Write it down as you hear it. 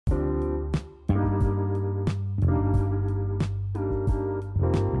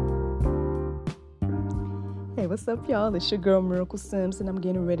what's up, y'all? It's your girl, Miracle Sims, and I'm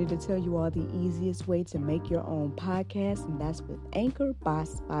getting ready to tell you all the easiest way to make your own podcast, and that's with Anchor by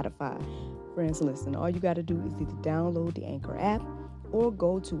Spotify. Friends, listen, all you got to do is either download the Anchor app or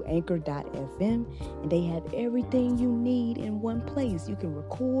go to anchor.fm, and they have everything you need in one place. You can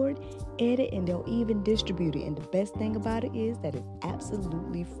record, edit, and they'll even distribute it. And the best thing about it is that it's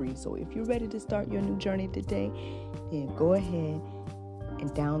absolutely free. So if you're ready to start your new journey today, then go ahead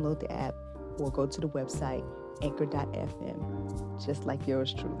and download the app or go to the website anchor.fm, just like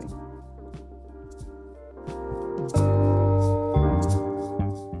yours truly.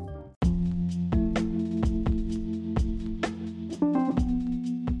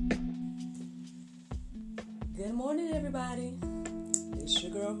 Good morning, everybody. It's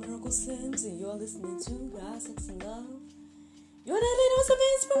your girl, Miracle Sims, and you're listening to God, Sex, and Love. Your daily dose of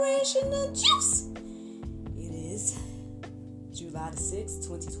inspirational juice. It is July the 6th,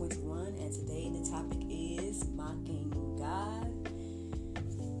 2021, and today the topic is mocking God.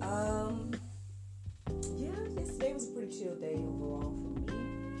 Yesterday was a pretty chill day overall for me.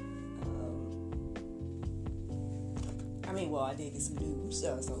 I did get some news,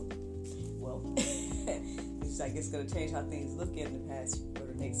 which I guess going to change how things look in the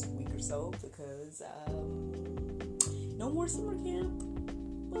next week or so, because no more summer camp.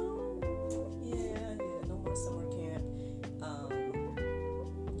 No more summer camp.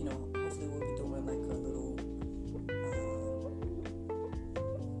 Hopefully we'll be doing like a little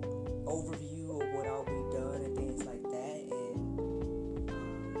overview of what all we've done and things like that, and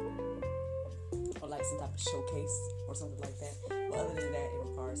or like some type of showcase or something like that. But other than that, in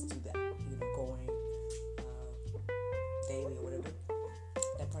regards to that, going daily or whatever,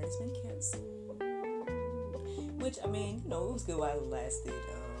 that part has been canceled. Which, it was good while it lasted.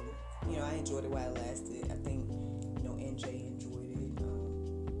 I enjoyed it while it lasted. I think, NJ enjoyed it.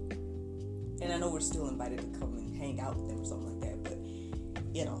 And I know we're still invited to come and hang out with them or something like that. But,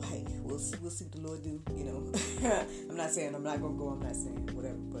 hey, we'll see what the Lord do, I'm not saying I'm not going to go. I'm not saying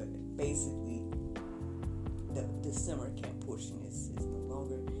whatever. But basically, the summer camp portion is no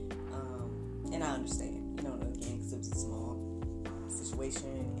longer. And I understand, again, because it was a small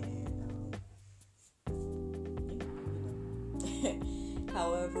situation. And,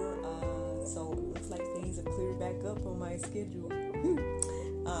 however, so it looks like things are cleared back up on my schedule.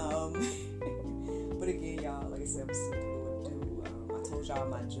 But again, y'all, like I said, I'm seeing what to do. I told y'all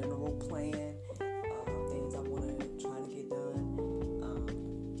my general plan, things I want to try to get done.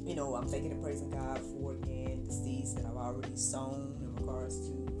 I'm thanking and praising God for, again, the seeds that I've already sown in regards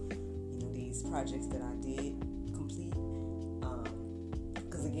to, these projects that I did complete.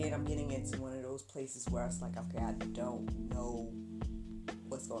 Because, again, I'm getting into one of those places where it's like, okay, I don't know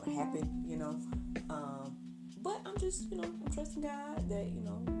what's going to happen, but I'm just, I'm trusting God that,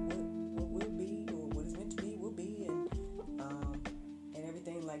 what will be or what is meant to be will be, and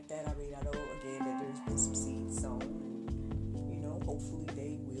everything like that. I know, again, that there's been some seeds sown, and, hopefully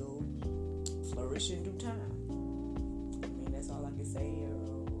they will flourish in due time. That's all I can say,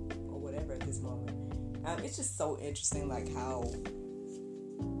 or whatever at this moment. It's just so interesting, like how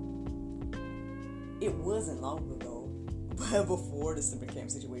it wasn't long ago, but before the summer camp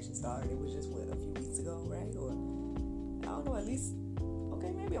situation started. It was just, a few weeks ago, right? Or, I don't know, at least,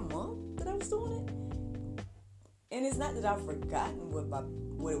 maybe a month that I was doing it. And it's not that I've forgotten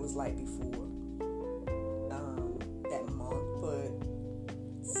what it was like before that month, but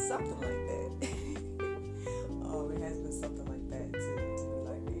something like that. It has been something like that to be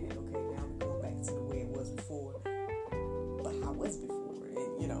like, man, okay, now we're going back to the way it was before. But how was it before?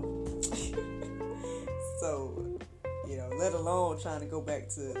 And, so, let alone trying to go back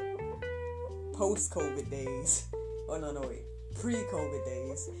to post-COVID days. Pre-COVID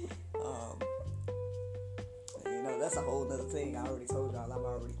days. That's a whole other thing. I already told y'all, I'm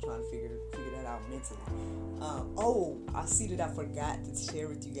already trying to figure that out mentally. I see that I forgot to share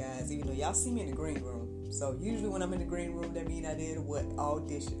with you guys, even though y'all see me in the green room. So usually when I'm in the green room, that means I did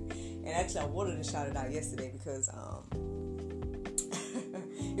audition. And actually I wanted to shout it out yesterday because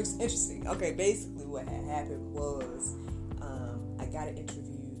it was interesting. Okay, basically what had happened was I got an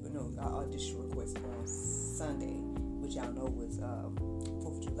audition request on Sunday, which y'all know was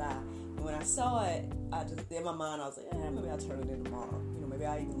 4th of July. And when I saw it, I just, in my mind, I was like, maybe I'll turn it in tomorrow. Maybe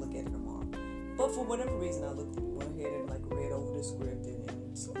I'll even look at it tomorrow. But for whatever reason, I went ahead and read over the script and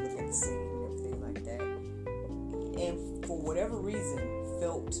looked at the scene and everything like that. And for whatever reason,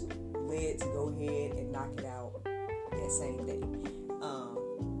 felt led to go ahead and knock it out that same day.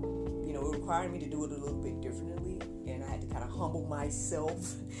 It required me to do it a little bit differently, and I had to kind of humble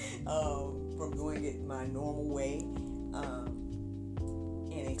myself from doing it my normal way,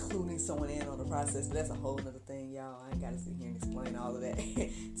 and including someone in on the process. But that's a whole other thing. y'all. I ain't gotta sit here and explain all of that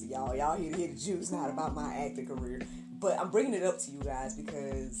to y'all. Y'all here to hear the juice, not about my acting career. But I'm bringing it up to you guys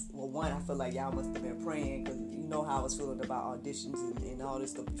because, well, one, I feel like y'all must have been praying because you know how I was feeling about auditions and all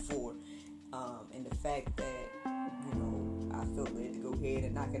this stuff before. And the fact that, you know, I felt led to go ahead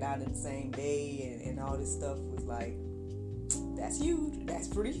and knock it out in the same day and all this stuff was like, that's huge. That's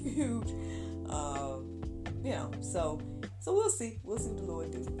pretty huge. You know, so we'll see. We'll see what the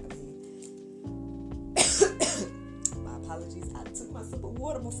Lord do. I mean, my apologies. I took my sip of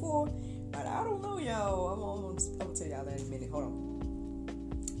water before, but I don't know, y'all. I'm gonna tell y'all that in a minute. Hold on.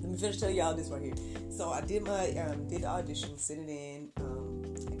 Let me finish telling y'all this right here. So I did my did the audition, sent it in.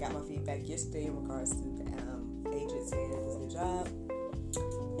 I got my feedback yesterday in regards to the agent saying it was a good job.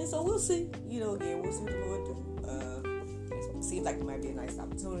 And so we'll see. You know, again, we'll see what the Lord do. It seems like it might be a nice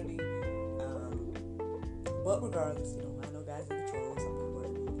opportunity. But regardless, you know, I know God's in control. Some people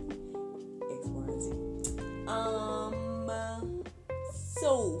X, Y, and Z.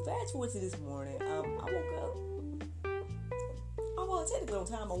 So fast forward to this morning. I woke up. Well, technically on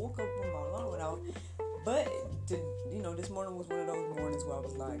time. I woke up when my alarm went off. But you know, this morning was one of those mornings where I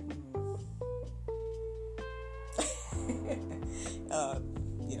was like,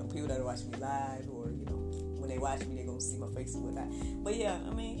 you know, people that are watching me live, or you know, when they watch me, they're gonna see my face and whatnot. But yeah,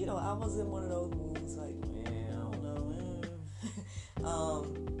 I mean, you know, I was in one of those moods like, man, I don't know,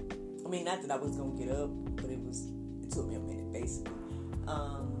 I mean, not that I was gonna get up, but it took me a minute, basically.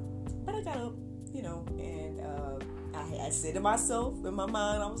 But I got up, you know, and I said to myself in my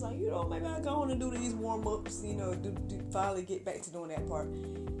mind, I was like, you know, maybe I'll go on and do these warm-ups, you know, finally get back to doing that part.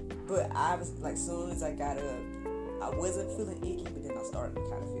 But I was like, as soon as I got up, I wasn't feeling icky, but then I started to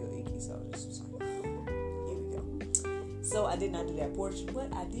kind of feel icky, so I just was like, here we go. So I did not do that portion,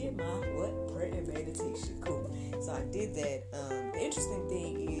 but I did my prayer and meditation. Cool. So I did that. The interesting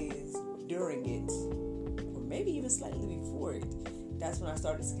thing is during it, or maybe even slightly before it, that's when I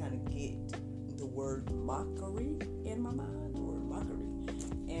started to kind of get the word mockery in my mind, or mockery,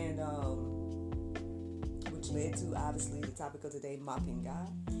 and which led to obviously the topic of today, mocking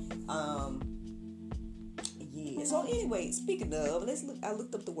God. Yeah. So anyway, speaking of, I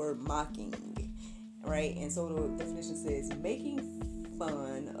looked up the word mocking, right? And so the definition says making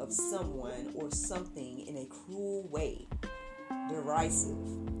fun of someone or something in a cruel way, derisive.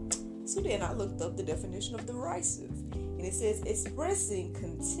 So then I looked up the definition of derisive, and it says expressing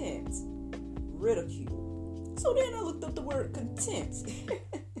contempt, ridicule. So then I looked up the word contempt,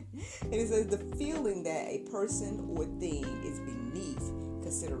 and it says the feeling that a person or thing is beneath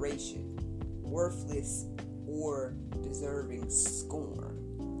consideration, worthless, or deserving scorn.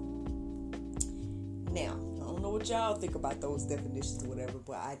 Now, I don't know what y'all think about those definitions or whatever,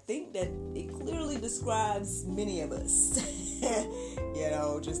 but I think that it clearly describes many of us. You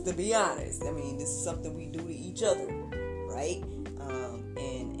know, just to be honest. I mean, this is something we do to each other, right?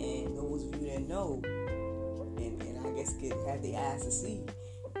 And those of you that know, and I guess could have the eyes to see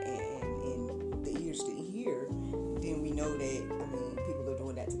and the ears to hear, then we know that, I mean, people are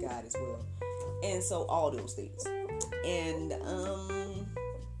doing that to God as well. And so all those things. And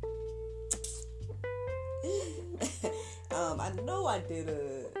I know I did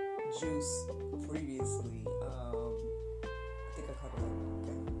a juice previously. I think I called it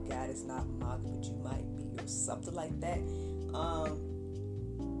like God is not mocked, but you might be, or something like that.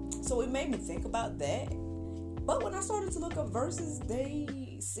 So it made me think about that. But when I started to look up verses, they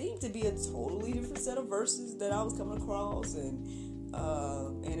seemed to be a totally different set of verses that I was coming across, and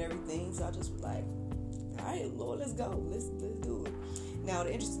everything. So I just was like, all right, Lord, let's go. Let's do it. Now,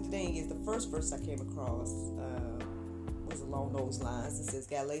 the interesting thing is the first verse I came across was along those lines. It says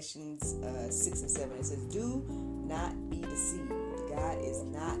Galatians 6 and 7. It says, do not be deceived. God is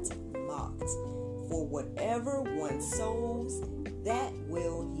not mocked. For whatever one sows, that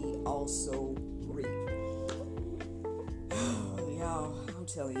will he also reap. Y'all, I'm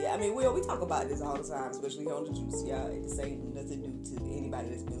telling you. I mean, we talk about this all the time, especially on the juice. Y'all, this ain't nothing new to anybody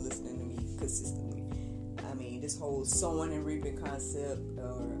that's been listening to me consistently. I mean, this whole sowing and reaping concept,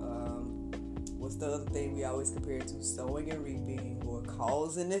 or what's the other thing we always compare it to? Sowing and reaping, or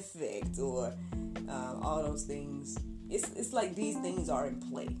cause and effect, or all those things. It's like these things are in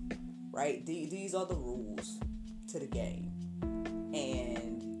play, right? These are the rules to the game.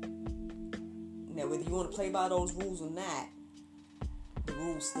 And now, whether you want to play by those rules or not, the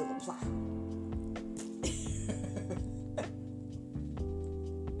rules still apply.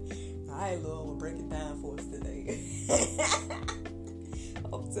 Alright, Lord, we'll break it down for us today.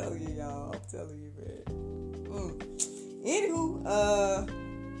 I'm telling you, y'all. I'm telling you, man. Anywho,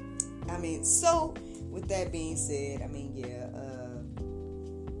 I mean, so with that being said, I mean, yeah,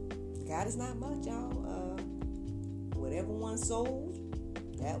 God is not much, y'all. whatever one sowed,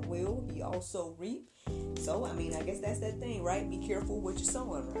 that will he also reap. So, I mean, I guess that's that thing, right? Be careful what you're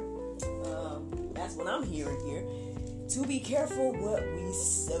sowing, right? That's what I'm hearing here. To be careful what we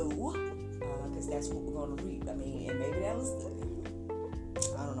sow, because that's what we're going to reap. I mean, and maybe that was,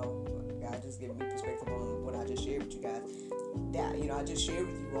 I don't know, God just giving me perspective on what I just shared with you guys. That, I just shared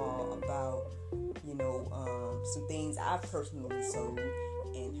with you all about, some things I've personally sowed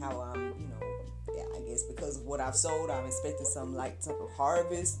and how I'm, I guess because of what I've sold, I'm expecting some type of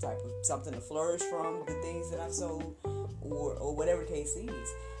harvest, type of something to flourish from the things that I've sold, or whatever the case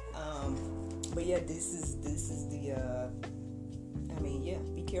is. But yeah, this is the.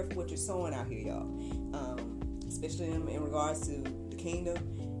 Be careful what you're sowing out here, y'all. Especially in regards to the kingdom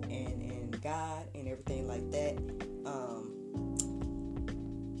and God and everything like that.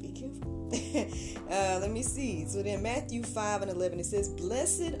 Be careful. Let me see. So then Matthew 5:11, it says,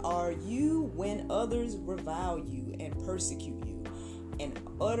 "Blessed are you when others revile you and persecute you, and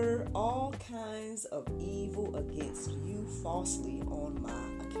utter all kinds of evil against you falsely on my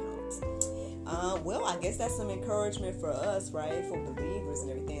account." Well, I guess that's some encouragement for us, right? For believers and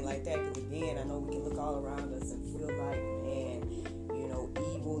everything like that. Because again, I know we can look all around us and feel like, man,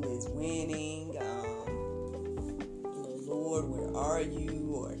 evil is winning. Lord, where are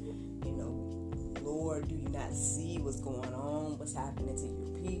you? Or, Lord, do you not see what's going on? What's happening to your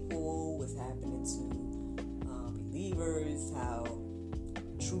people? What's happening to believers? How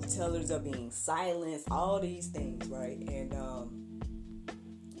truth tellers are being silenced? All these things, right? And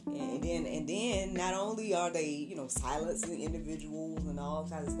then not only are they, silencing individuals and all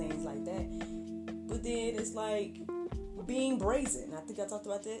kinds of things like that, but then it's like being brazen. I think I talked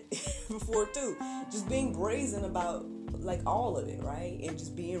about that before too. Just being brazen about like all of it, right? And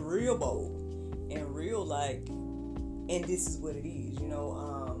just being real bold and real and this is what it is,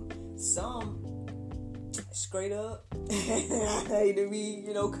 some straight up, I hate to be,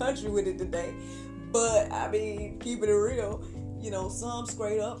 country with it today, but I mean, keeping it real, some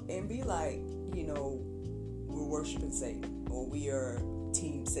straight up and be like, we're worshiping Satan, or we are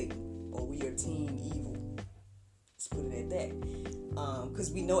team Satan, or we are team evil. Let's put it at that. Because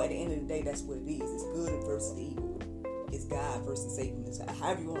we know at the end of the day, that's what it is. It's good versus evil. It's God versus Satan. It's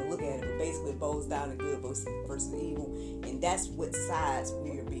however you want to look at it, but basically it boils down to good versus evil. And that's what sides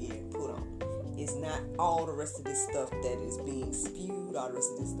we are being put on. It's not all the rest of this stuff that is being spewed, all the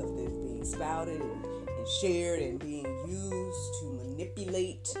rest of this stuff that is being spouted and shared and being used to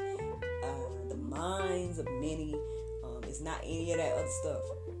manipulate the minds of many. It's not any of that other stuff.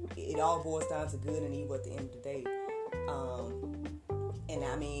 It all boils down to good and evil at the end of the day. And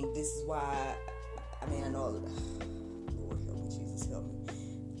I mean, this is why, I know, Lord help me, Jesus help me.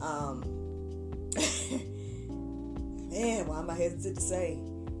 Man, why am I hesitant to say?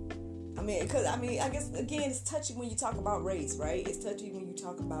 Because, I guess, again, it's touchy when you talk about race, right? It's touchy when you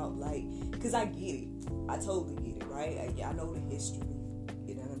talk about, because I get it. I totally get it, right? I know the history,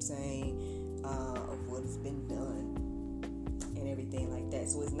 you know what I'm saying, of what has been done and everything like that.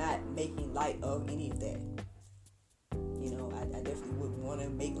 So it's not making light of any of that. I definitely wouldn't want to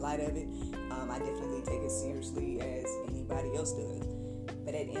make light of it. I definitely take it seriously as anybody else does.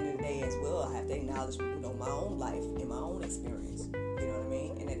 But at the end of the day as well, I have to acknowledge, my own life and my own experience. You know what I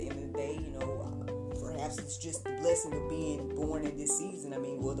mean? And at the end of the day, perhaps it's just the blessing of being born in this season.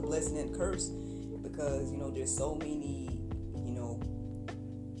 The blessing and curse, because, there's so many,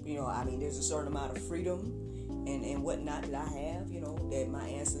 there's a certain amount of freedom and whatnot that I have, that my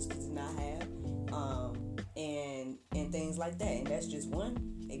ancestors did not have, and things like that. And that's just one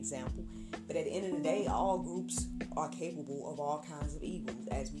example. But at the end of the day, all groups are capable of all kinds of evils,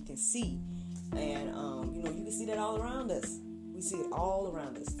 as we can see. And, you can see that all around us. We see it all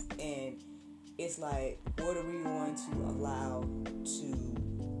around us. And it's like, what are we going to allow to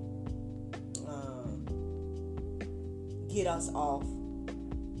get us off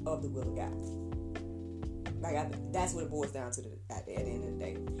of the will of God? That's what it boils down to at the end of the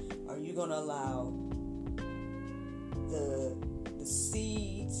day. Are you going to allow the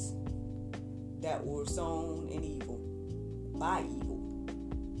seeds that were sown in evil, by evil,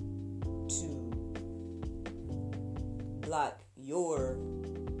 to block your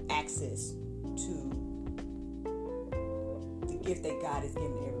access to the gift that God has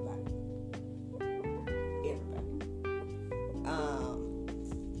given to everybody?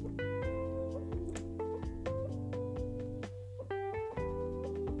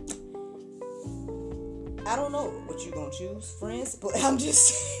 I don't know what you're gonna choose, friends, but I'm just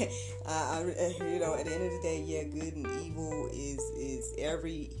saying, at the end of the day, yeah, good and evil is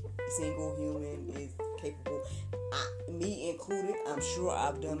every single human capable. Me included, I'm sure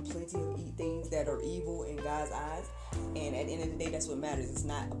I've done plenty of things that are evil in God's eyes. And at the end of the day, that's what matters. It's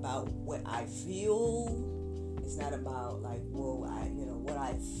not about what I feel. It's not about like, well, what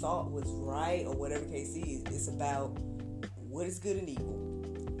I thought was right or whatever the case is. It's about what is good and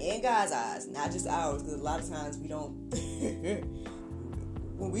evil in God's eyes, not just ours. Because a lot of times we don't,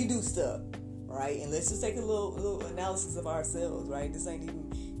 when we do stuff, right? And let's just take a little analysis of ourselves, right? This ain't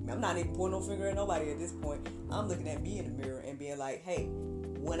even, I'm not even pointing no finger at nobody at this point. I'm looking at me in the mirror and being like, hey,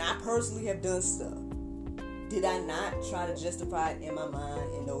 when I personally have done stuff, did I not try to justify it in my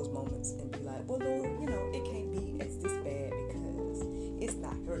mind in those moments and be like, well, Lord, it can't be as this bad because it's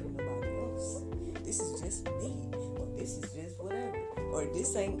not hurting nobody else. This is just me. Or this is just whatever. Or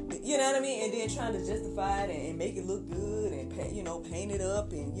this ain't, you know what I mean? And then trying to justify it and make it look good and, paint it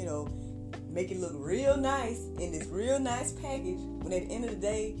up and, make it look real nice in this real nice package when at the end of the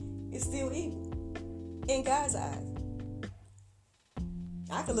day, it's still evil in God's eyes.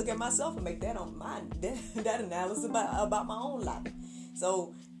 I can look at myself and make that analysis about my own life.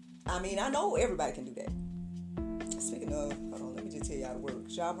 So, I know everybody can do that. Speaking of, hold on, let me just tell y'all the word,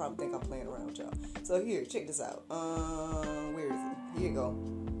 because y'all probably think I'm playing around with y'all. So here, check this out. Where is it? Here you go.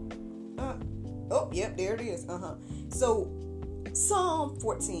 Yep, there it is. So, Psalm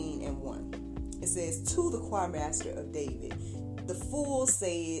 14:1. It says, to the choir master of David, the fool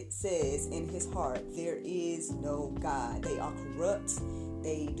says in his heart, there is no God. They are corrupt.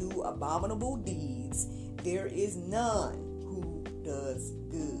 They do abominable deeds. There is none who does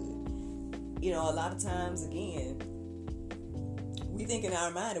good. A lot of times, again, we think in our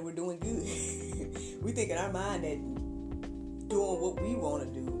mind that we're doing good. We think in our mind that doing what we want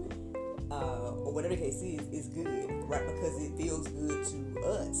to do, or whatever the case is good, right? Because it feels good to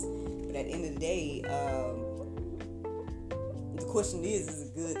us. But at the end of the day, the question is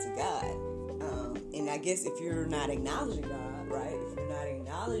it good to God? And I guess if you're not acknowledging God, right? If you're not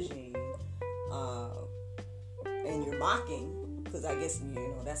acknowledging, and you're mocking, because I guess,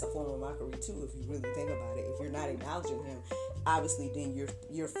 that's a form of mockery too, if you really think about it. If you're not acknowledging Him, obviously then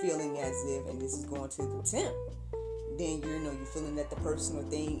you're feeling as if, and this is going to contempt, then you're feeling that the person or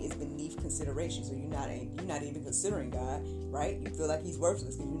thing is beneath consideration. So you're not even considering God, right? You feel like He's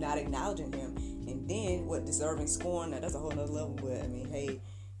worthless because you're not acknowledging Him. And then what, deserving scorn? Now that's a whole nother level. But hey,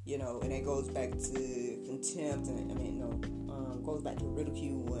 and that goes back to contempt, and goes back to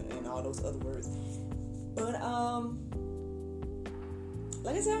ridicule and all those other words. But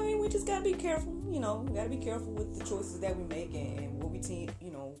like I said, we just gotta be careful. We gotta be careful with the choices that we make and what we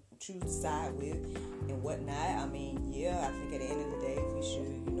choose to side with and whatnot. I think at the end of the day, we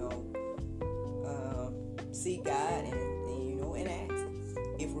should, seek God and ask.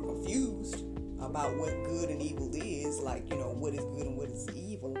 If we're confused about what good and evil is, like, what is good and what is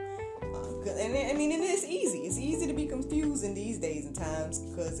evil. And it is easy. It's easy to be confused in these days and times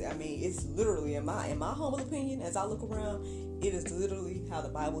because, it's literally, in my humble opinion, as I look around, it is literally how the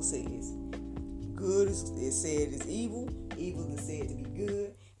Bible says. Good is said is evil. Evil is said to be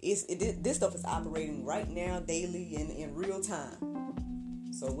good. This stuff is operating right now, daily, in real time.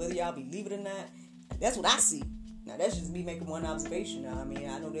 So whether y'all believe it or not, that's what I see. Now, that's just me making one observation. I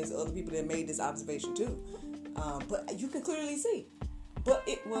know there's other people that made this observation too. But you can clearly see. But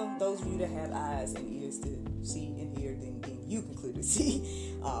those of you that have eyes and ears to see and hear, then you can clearly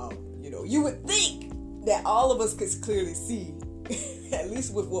see. You would think that all of us could clearly see, at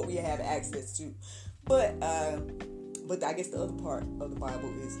least with what we have access to. But I guess the other part of the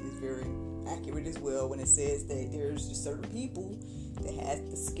Bible is very accurate as well when it says that there's just certain people that has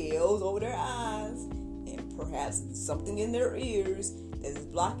the scales over their eyes and perhaps something in their ears that is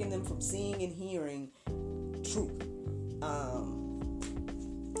blocking them from seeing and hearing truth.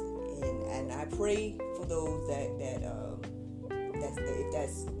 And I pray for those that if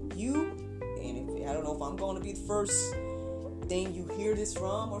that's you, and if I don't know if I'm going to be the first thing you hear this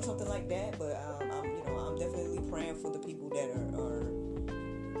from or something like that, but I'm definitely praying for the people that are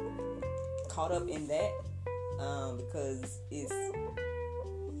caught up in that, because it's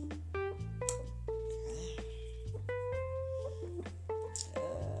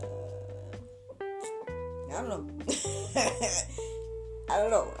I don't know. I don't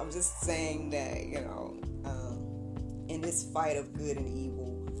know. I'm just saying that, in this fight of good and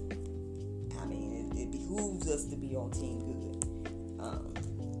evil, it behooves us to be on team good.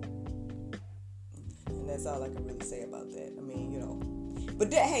 And that's all I can really say about that.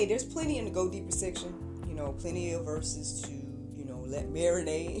 But there's plenty in the Go Deeper section. Plenty of verses to, let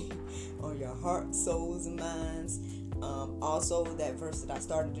marinate on your heart, souls, and minds. Also, that verse that I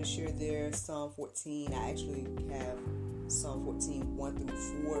started to share there, Psalm 14, I actually have Psalm 14, 1 through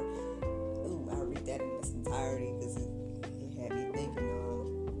 4. I'll read that in entirety because it had me thinking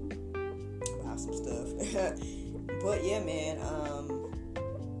about some stuff. But yeah, man,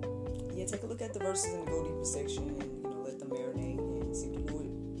 take a look at the verses in the Go Deeper section and let them marinate and see what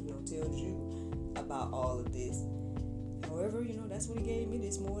the Lord tells you about all of this. However, that's what He gave me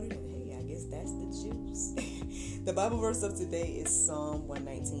this morning, and hey, I guess that's the juice. The Bible verse of today is Psalm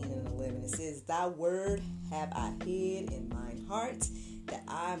 119:11. It says, "Thy word have I hid in mine heart, that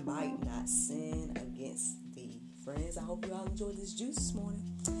I might not sin against thee." Friends, I hope you all enjoyed this juice this morning.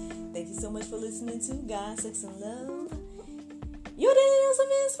 Thank you so much for listening to God, Sex, and Love. Your daily dose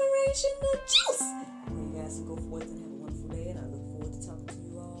of inspiration, the juice. Well, you guys can go forth and have a wonderful day, and I look forward to talking to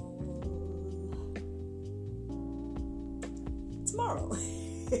you all tomorrow,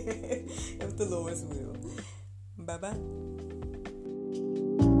 if the Lord's will. Bye-bye.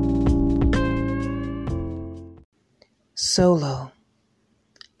 Solo,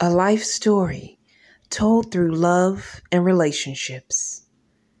 a life story told through love and relationships.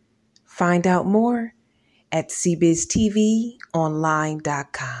 Find out more at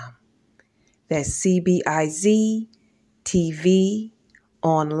cbiztvonline.com. That's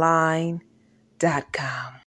CBIZTVonline.com.